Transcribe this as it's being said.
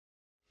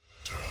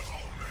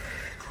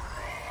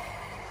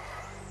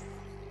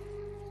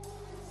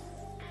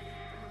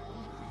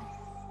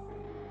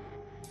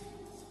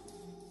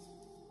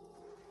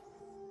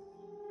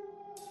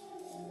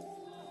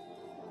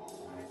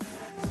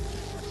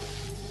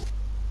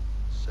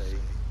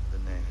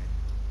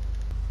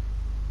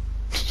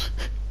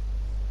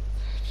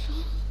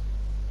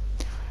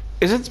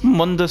Isn't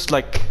Mundus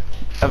like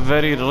a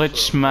very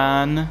rich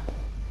man?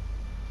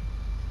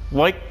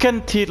 Why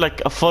can't he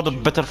like afford a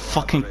better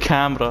fucking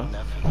camera?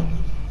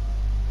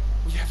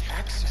 We have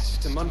access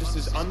to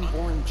Mundus's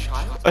unborn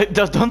child?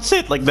 Don't say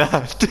it like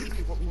that.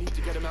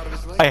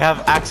 I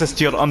have access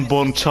to your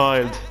unborn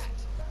child.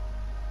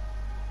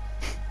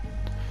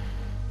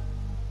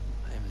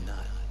 I am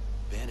not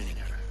abandoning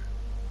her.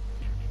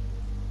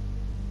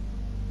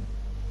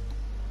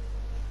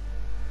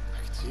 I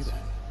can see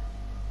that.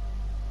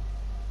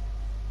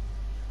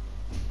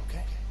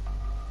 Okay.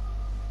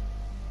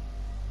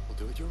 We'll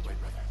do it your way,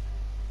 brother.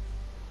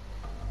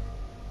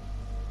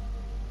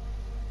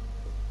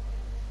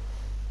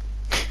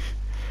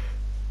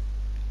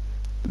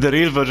 The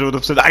real version would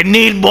have said, I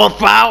need more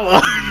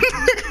power!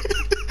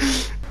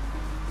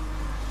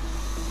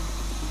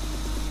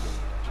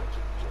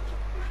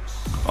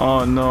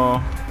 Oh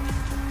no.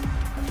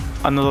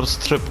 Another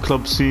strip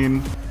club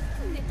scene.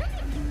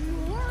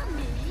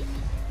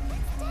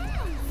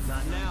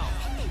 Not now.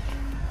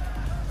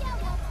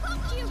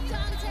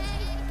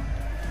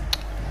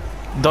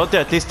 Dante,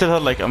 at least tell her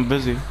like I'm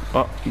busy.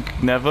 Oh,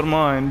 never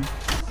mind.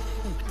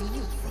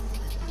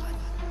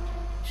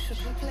 Should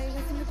we play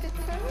with him a bit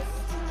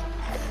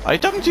first? Are you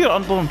talking to your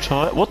unborn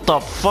child? What the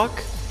fuck?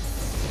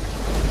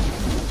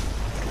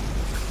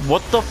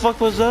 What the fuck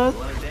was that?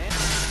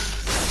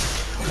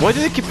 Why do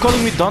they keep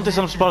calling me Dante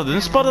son of Sparta?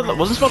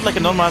 Wasn't Sparta like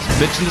a normal ass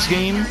bitch in this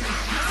game?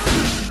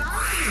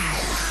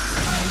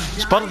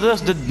 Sparta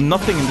just did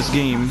nothing in this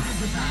game.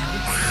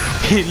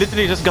 He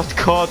literally just got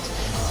caught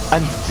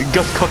and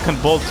got cock and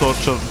ball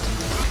tortured.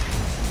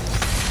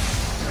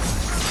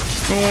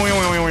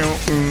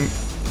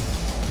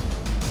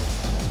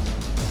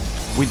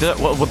 We did.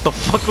 What the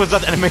fuck was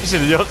that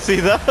animation? Did you all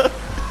see that?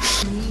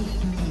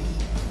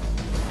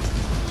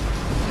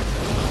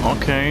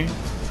 Okay.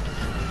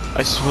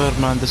 I swear,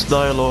 man, this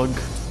dialogue.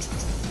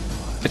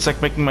 It's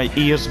like making my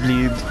ears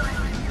bleed.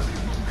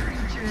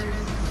 Creatures,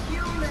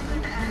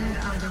 human and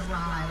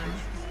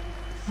otherwise.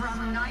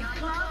 From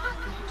nightclub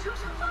to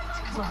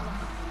fight club.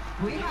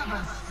 We have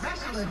a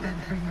special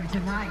event for you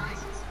tonight.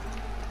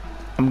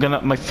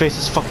 My face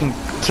is fucking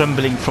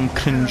trembling from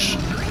cringe.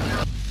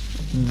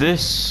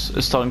 This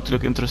is starting to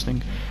look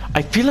interesting.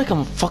 I feel like I'm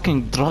on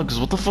fucking drugs.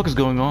 What the fuck is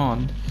going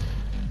on?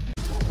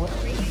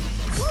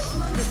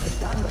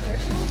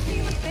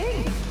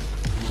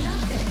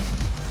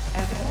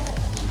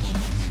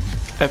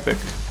 Epic.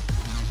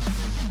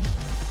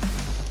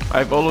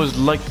 I've always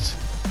liked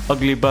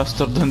ugly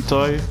bastard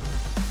hentai.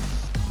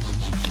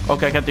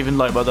 Okay, I can't even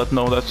lie about that.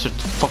 No, that shit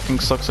fucking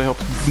sucks. I hope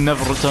it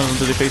never returns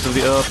to the face of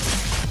the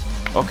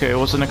earth. Okay,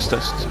 what's the next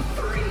test?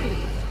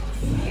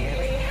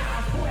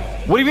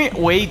 What do you mean?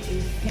 Wait.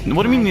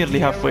 What do you mean nearly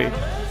halfway?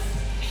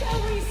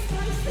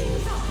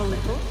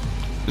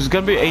 It's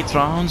gonna be 8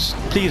 rounds.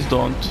 Please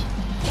don't.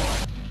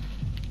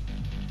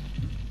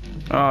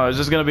 Is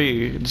this gonna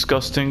be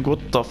disgusting?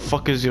 What the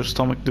fuck is your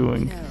stomach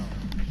doing? No.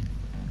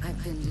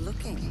 I've been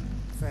looking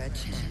for a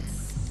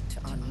chance to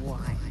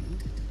unwind.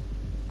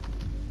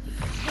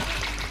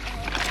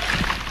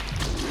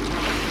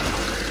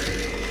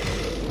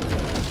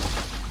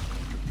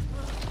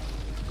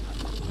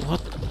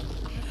 What?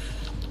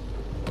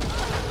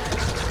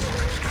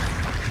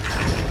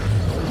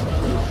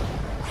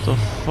 The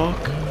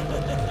fuck?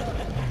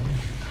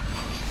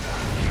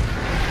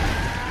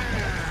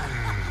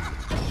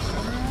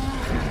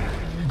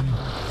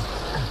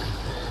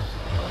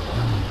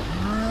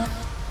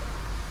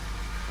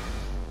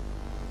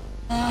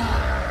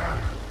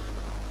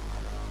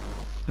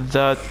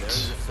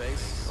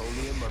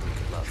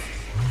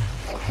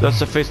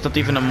 That's a face not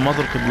even a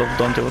mother could love,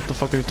 Dante. What the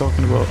fuck are you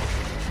talking about?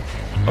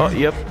 Oh,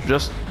 yep,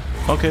 just...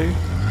 okay.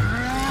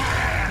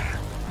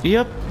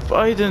 Yep,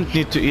 I didn't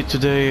need to eat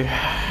today.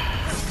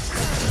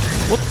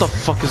 What the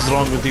fuck is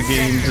wrong with you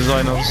game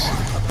designers?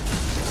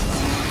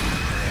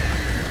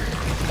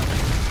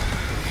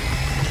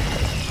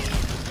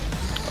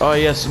 Oh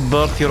yes,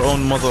 birth your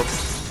own mother.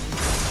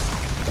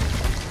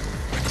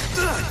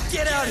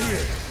 Get out of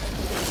here!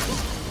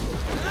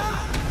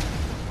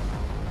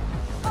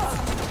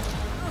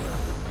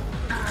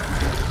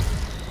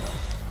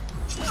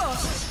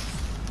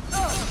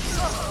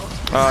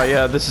 Ah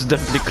yeah, this is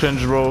definitely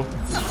cringe, bro.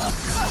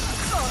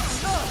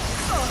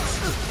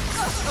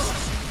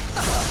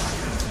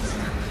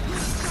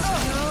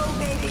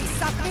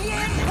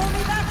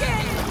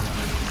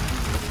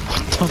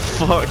 What the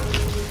fuck?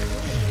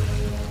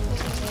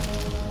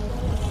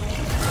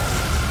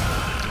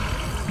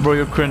 Bro,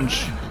 you're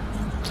cringe.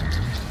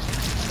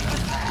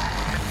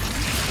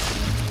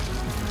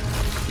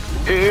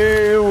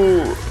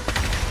 Ew.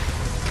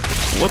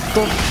 What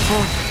the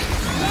fuck?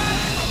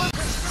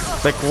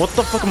 Like, what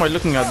the fuck am I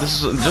looking at?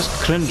 This is just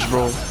cringe,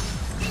 bro.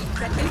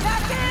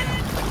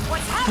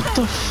 What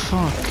the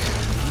fuck?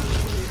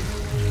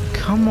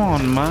 Come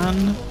on,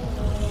 man.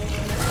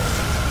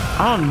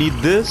 I don't need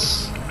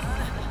this.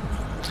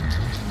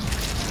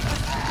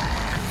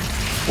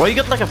 Why you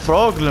got like a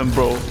frog limb,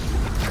 bro?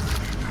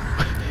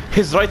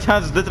 His right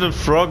hand's literal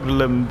frog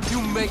limb.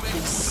 You make me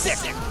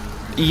sick!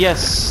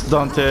 Yes,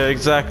 Dante,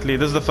 exactly.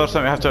 This is the first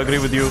time I have to agree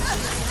with you.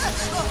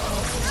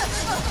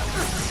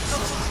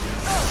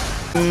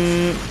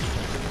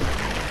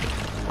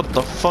 What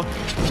the fuck?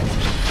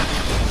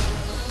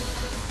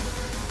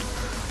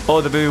 Oh,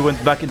 the baby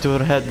went back into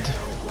her head.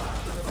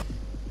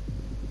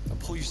 Now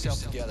pull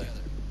yourself together.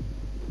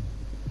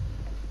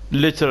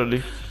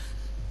 Literally.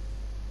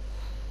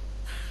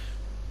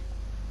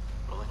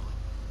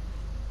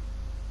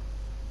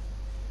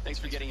 Thanks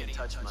for getting in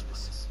touch,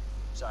 Mundus.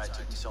 Sorry it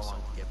took me so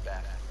long to get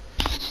back.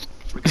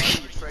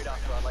 Regarding your trade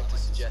offer, I'd like to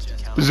suggest you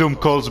count Zoom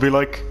calls be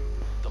like,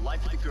 the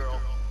life of the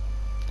girl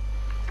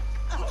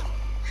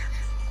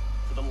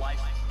for the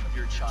life of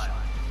your child.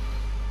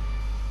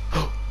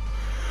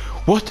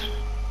 what?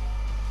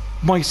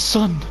 My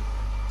son?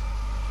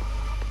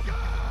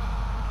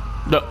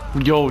 No,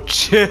 yo,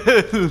 chill.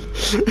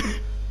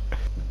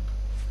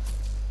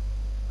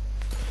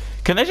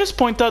 Can I just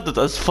point out that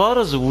as far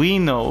as we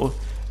know,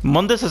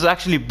 Mundus has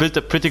actually built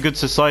a pretty good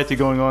society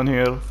going on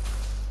here.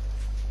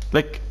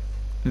 Like,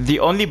 the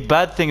only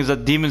bad thing is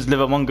that demons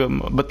live among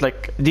them, but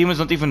like, demons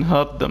don't even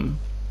hurt them.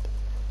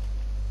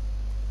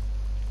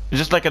 It's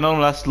just like a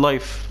normal ass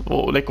life.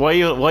 Oh, like, why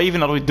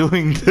even are we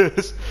doing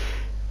this?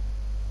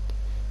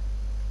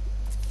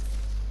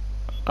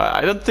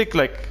 I don't think,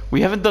 like,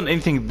 we haven't done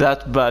anything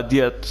that bad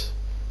yet.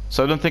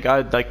 So I don't think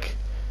I'd like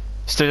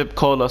straight up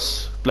call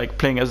us like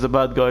playing as the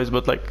bad guys,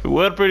 but like,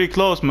 we're pretty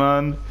close,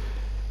 man.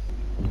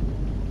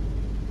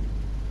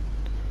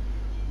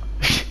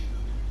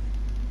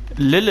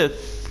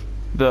 Lilith,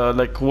 the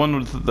like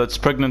one that's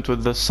pregnant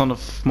with the son of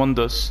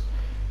Mundus,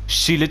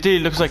 she literally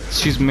looks like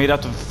she's made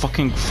out of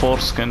fucking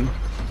foreskin.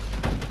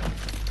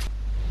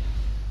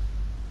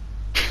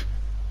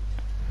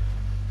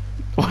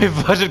 Why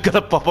Virgil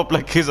gotta pop up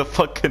like he's a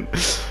fucking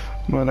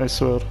man? I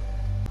swear.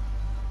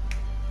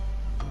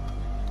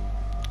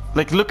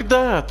 Like, look at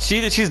that.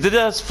 She's did it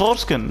as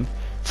foreskin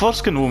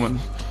woman.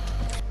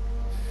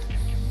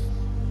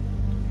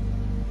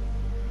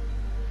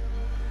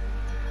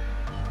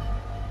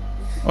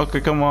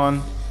 Okay, come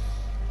on.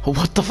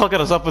 What the fuck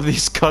is up with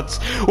these cuts?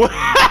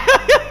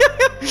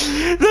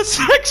 That's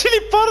actually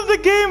part of the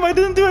game. I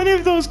didn't do any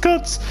of those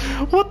cuts.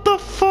 What the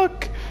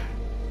fuck?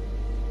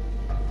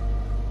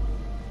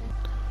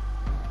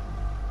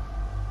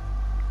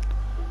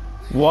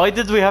 Why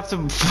did we have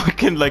to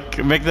fucking like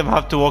make them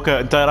have to walk an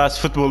entire ass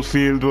football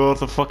field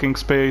worth of fucking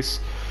space?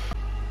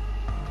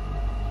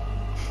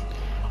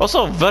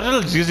 Also,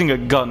 Virgil's using a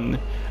gun.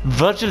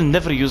 Virgil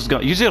never used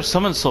gun. Use your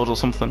summon sword or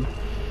something.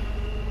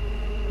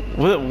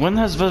 When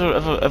has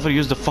Virgil ever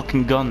used a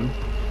fucking gun?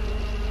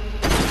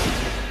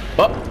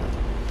 Oh!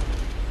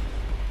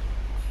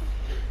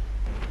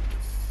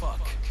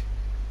 Fuck.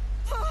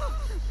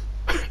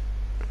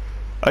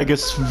 I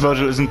guess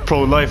Virgil isn't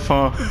pro-life,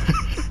 huh?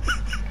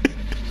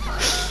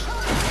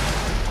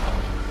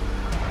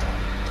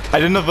 I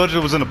didn't know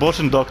Virgil was an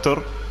abortion doctor.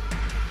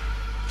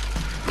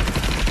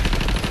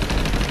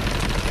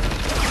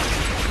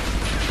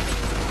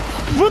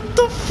 What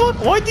the fuck?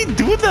 Why'd he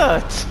do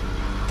that?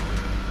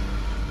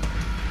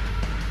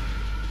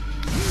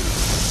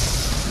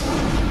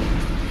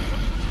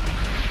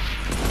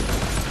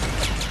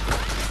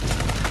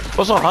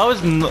 Also, how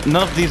is none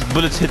of these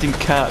bullets hitting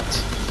Cat?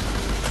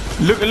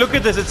 Look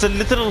at this, it's a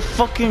literal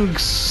fucking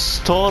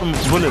storm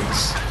of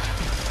bullets.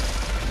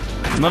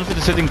 None of it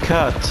is hitting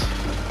Cat.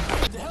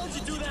 What the hell did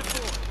you do that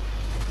for?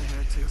 I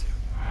had to.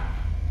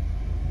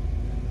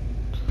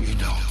 You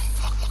don't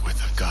fuck with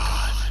a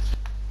god.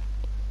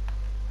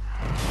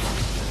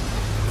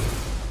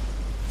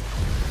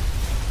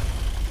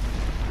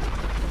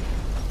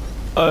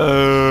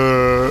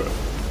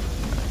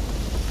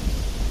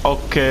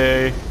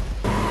 Okay.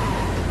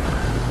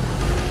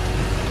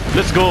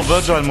 Let's go,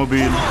 Virgil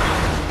Mobile.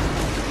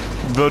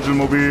 Virgil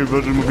Mobile,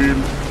 Virgil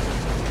Mobile.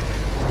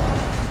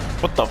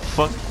 What the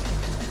fuck?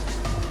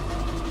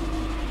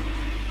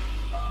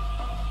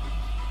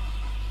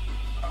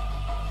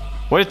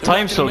 Why did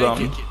time slow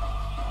down?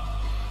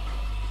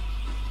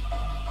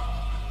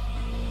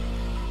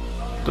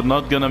 They're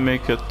not gonna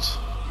make it.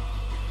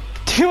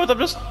 Damn it, I'm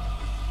just...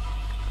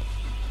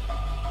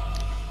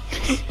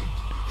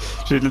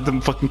 Should let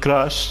them fucking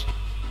crash.